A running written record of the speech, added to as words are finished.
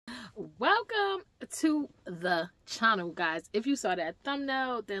Welcome to the channel, guys. If you saw that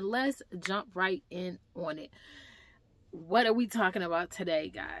thumbnail, then let's jump right in on it. What are we talking about today,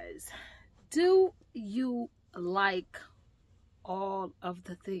 guys? Do you like all of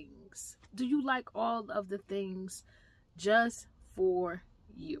the things? Do you like all of the things just for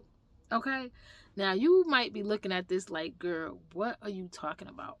you? Okay, now you might be looking at this like, girl, what are you talking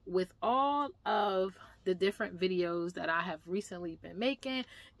about? With all of the different videos that I have recently been making,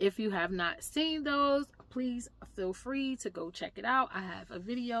 if you have not seen those, please feel free to go check it out. I have a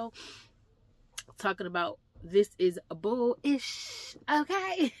video talking about this is a bullish,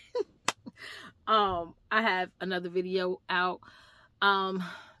 okay? I have another video out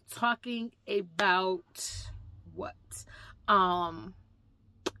talking about what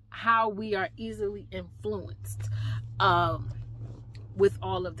how we are easily influenced with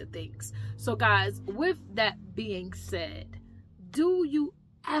all of the things. So guys, with that being said, do you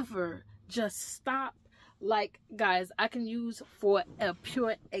ever just stop? Like, guys, I can use for a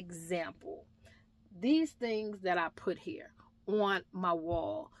pure example, these things that I put here on my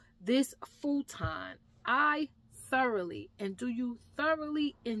wall, this futon, I thoroughly, and do you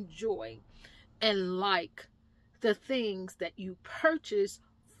thoroughly enjoy and like the things that you purchase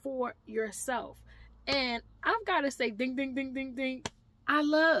for yourself? And I've got to say, ding, ding, ding, ding, ding, I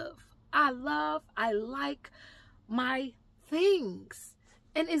like my things.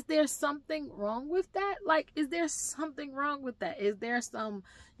 And is there something wrong with that? Like, is there something wrong with that? Is there some,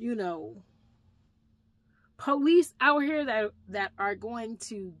 you know, police out here that are going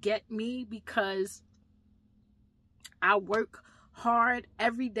to get me because I work hard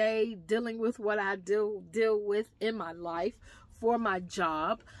every day dealing with what I deal with in my life for my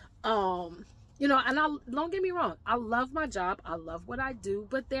job? You know, and don't get me wrong, I love my job, I love what I do,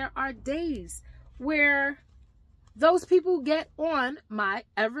 but there are days where those people get on my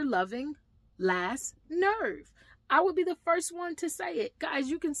ever-loving last nerve. I would be the first one to say it.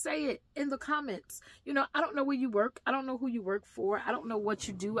 Guys, you can say it in the comments. You know, I don't know where you work. I don't know who you work for. I don't know what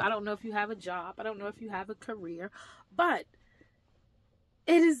you do. I don't know if you have a job. I don't know if you have a career. But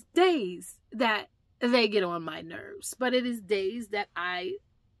it is days that they get on my nerves. But it is days that I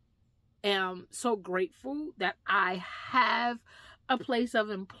am so grateful that I have a place of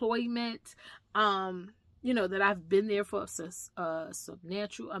employment, you know, that I've been there for a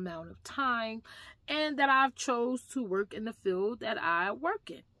substantial amount of time, and that I've chose to work in the field that I work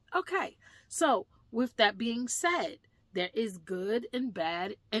in. Okay, so with that being said, there is good and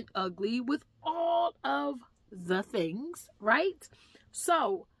bad and ugly with all of the things, right?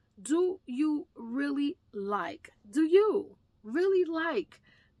 So do you really like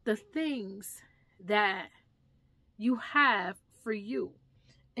the things that you have for you?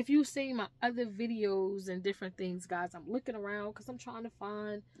 If you've seen my other videos and different things, guys, I'm looking around because I'm trying to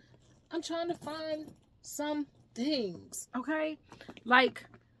find some things, okay? Like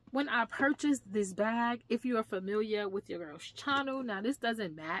when I purchased this bag, if you are familiar with your girl's channel, now this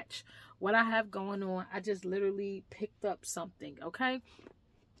doesn't match what I have going on. I just literally picked up something, okay?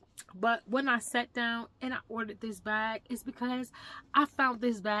 But when I sat down and I ordered this bag, it's because I found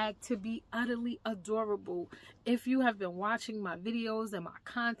this bag to be utterly adorable. If you have been watching my videos and my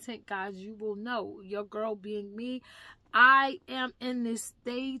content, guys, you will know, your girl being me, I am in this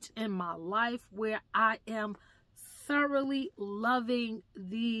stage in my life where I am thoroughly loving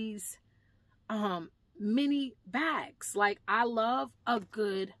these mini bags. Like, I love a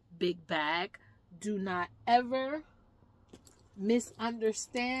good big bag. Do not ever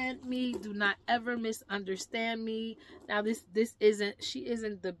misunderstand me. Do not ever misunderstand me. Now she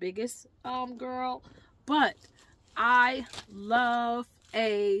isn't the biggest girl, but I love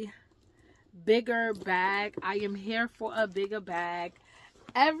a bigger bag. I am here for a bigger bag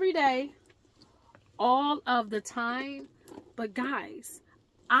every day, all of the time. But guys,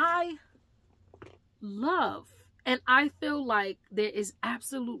 I love, and I feel like there is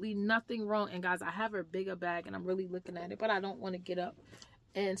absolutely nothing wrong. And guys, I have a bigger bag and I'm really looking at it, but I don't want to get up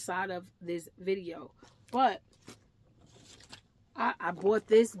inside of this video. But I bought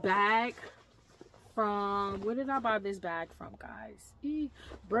this bag from, where did I buy this bag from, guys?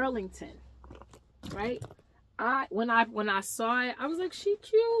 Burlington, right? When I saw it, I was like, she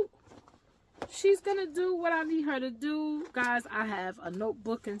cute. She's gonna do what I need her to do. Guys, I have a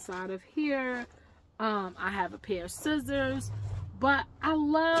notebook inside of here. I have a pair of scissors, but I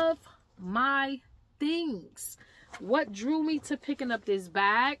love my things. What drew me to picking up this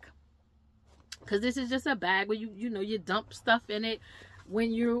bag, because this is just a bag where you dump stuff in it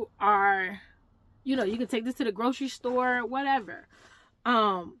when you are, you can take this to the grocery store, whatever.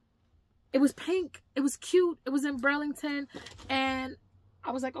 It was pink. It was cute. It was in Burlington. And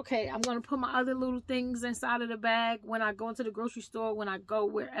I was like, okay, I'm going to put my other little things inside of the bag. When I go into the grocery store, when I go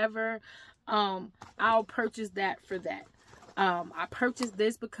wherever, I'll purchase that for that. I purchased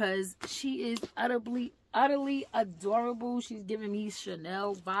this because she is utterly adorable. She's giving me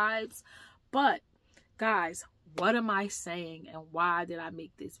Chanel vibes. But guys, what am I saying and why did I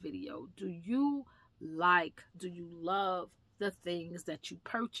make this video? Do you love the things that you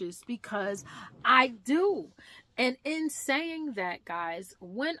purchase? Because I do. And in saying that, guys,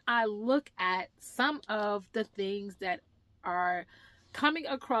 when I look at some of the things that are coming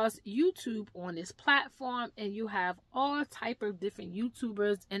across YouTube on this platform, and you have all type of different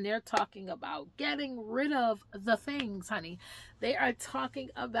YouTubers, and they're talking about getting rid of the things, honey. They are talking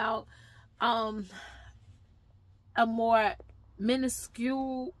about a more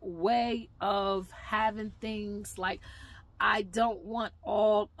minuscule way of having things. Like, I don't want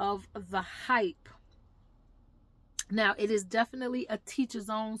all of the hype. Now, it is definitely a teacher's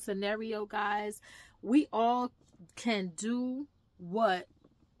own scenario, guys. We all can do what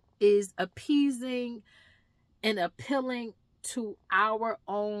is appeasing and appealing to our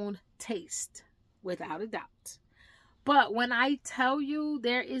own taste, without a doubt. But when I tell you,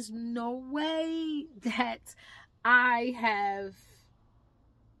 there is no way that I have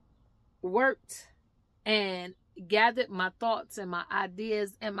worked and gathered my thoughts and my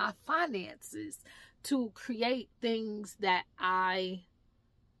ideas and my finances to create things that I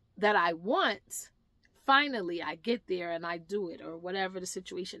want. Finally, I get there and I do it, or whatever the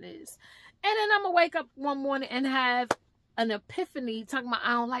situation is. And then I'm going to wake up one morning and have an epiphany talking about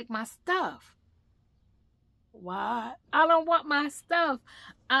I don't like my stuff. What? I don't want my stuff.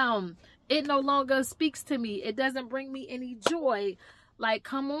 It no longer speaks to me. It doesn't bring me any joy. Like,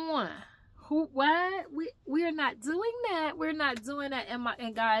 come on. What? We're not doing that. We're not doing that.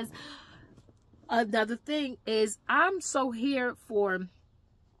 And guys, another thing is, I'm so here for,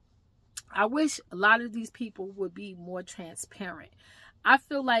 I wish a lot of these people would be more transparent. I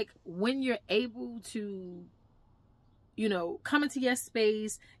feel like when you're able to, you know, come into your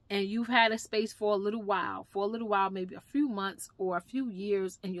space and you've had a space for a little while, maybe a few months or a few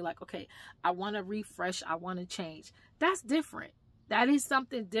years, and you're like, okay, I want to refresh, I want to change. That's different. That is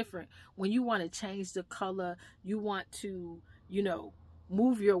something different. When you want to change the color, you want to, you know,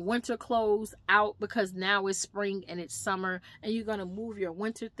 move your winter clothes out because now it's spring and it's summer, and you're going to move your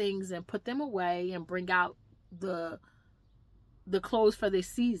winter things and put them away and bring out the clothes for this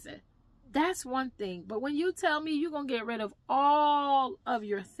season. That's one thing. But when you tell me you're going to get rid of all of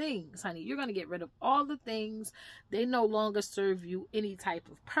your things, honey, you're going to get rid of all the things. They no longer serve you any type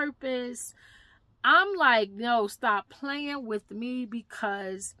of purpose. I'm like, no, stop playing with me,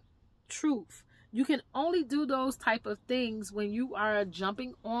 because truth, you can only do those type of things when you are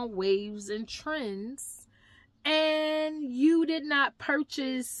jumping on waves and trends and you did not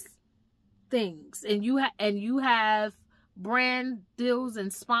purchase things, and you have brand deals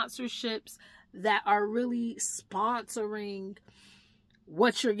and sponsorships that are really sponsoring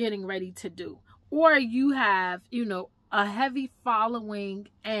what you're getting ready to do. Or you have, you know, a heavy following,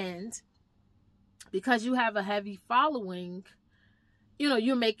 and because you have a heavy following, you know,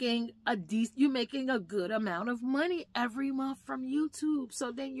 you're making a good amount of money every month from YouTube.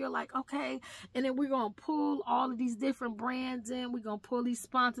 So then you're like, okay, and then we're going to pull all of these different brands in. We're going to pull these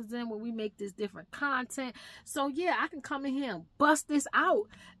sponsors in when we make this different content. So yeah, I can come in here and bust this out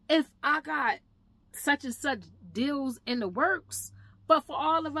if I got such and such deals in the works. But for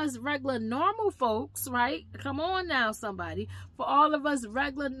all of us regular normal folks, right? Come on now, somebody. For all of us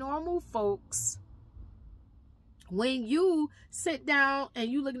regular normal folks, when you sit down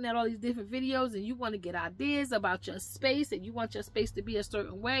and you looking at all these different videos and you want to get ideas about your space and you want your space to be a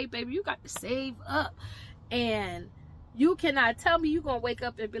certain way, baby, you got to save up. And you cannot tell me you're going to wake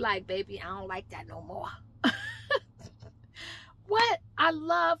up and be like, baby, I don't like that no more. What? I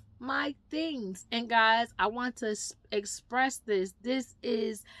love my things. And guys, I want to express this. This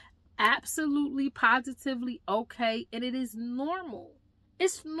is absolutely positively okay, and it is normal.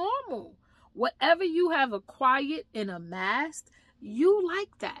 It's normal. Whatever you have acquired and amassed, you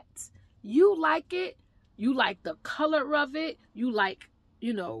like that. You like it. You like the color of it. You like,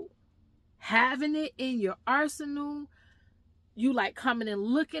 you know, having it in your arsenal. You like coming and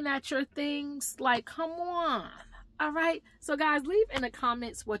looking at your things. Like, come on. All right. So guys, leave in the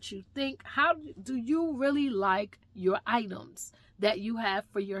comments what you think. How do you really like your items that you have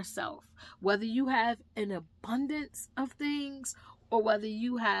for yourself? Whether you have an abundance of things or whether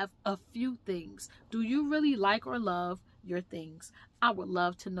you have a few things. Do you really like or love your things? I would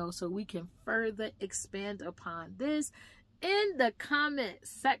love to know so we can further expand upon this in the comment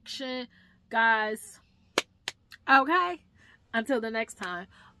section, guys. Okay? Until the next time,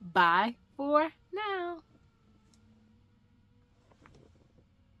 bye for now.